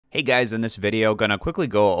Hey guys, in this video, gonna quickly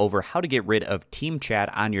go over how to get rid of Team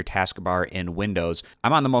Chat on your taskbar in Windows.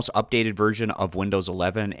 I'm on the most updated version of Windows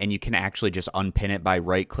 11, and you can actually just unpin it by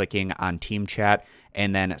right-clicking on Team Chat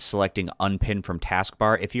and then selecting Unpin from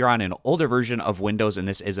Taskbar. If you're on an older version of Windows and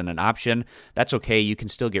this isn't an option, that's okay. You can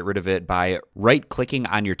still get rid of it by right-clicking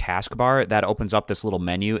on your taskbar. That opens up this little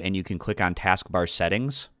menu, and you can click on Taskbar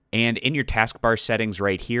Settings. And in your taskbar settings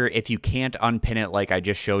right here, if you can't unpin it like I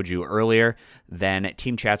just showed you earlier, then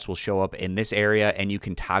Team Chats will show up in this area and you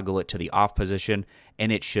can toggle it to the off position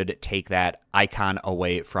and it should take that icon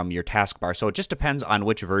away from your taskbar. So it just depends on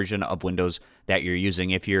which version of Windows that you're using.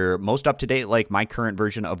 If you're most up to date, like my current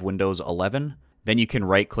version of Windows 11, then you can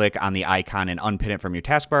right-click on the icon and unpin it from your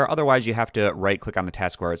taskbar. Otherwise, you have to right-click on the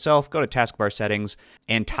taskbar itself, go to taskbar settings,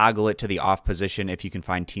 and toggle it to the off position if you can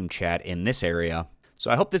find Team Chat in this area. So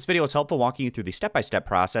I hope this video was helpful walking you through the step-by-step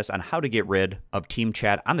process on how to get rid of Team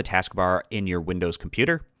Chat on the taskbar in your Windows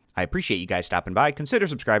computer. I appreciate you guys stopping by. Consider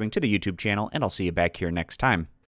subscribing to the YouTube channel, and I'll see you back here next time.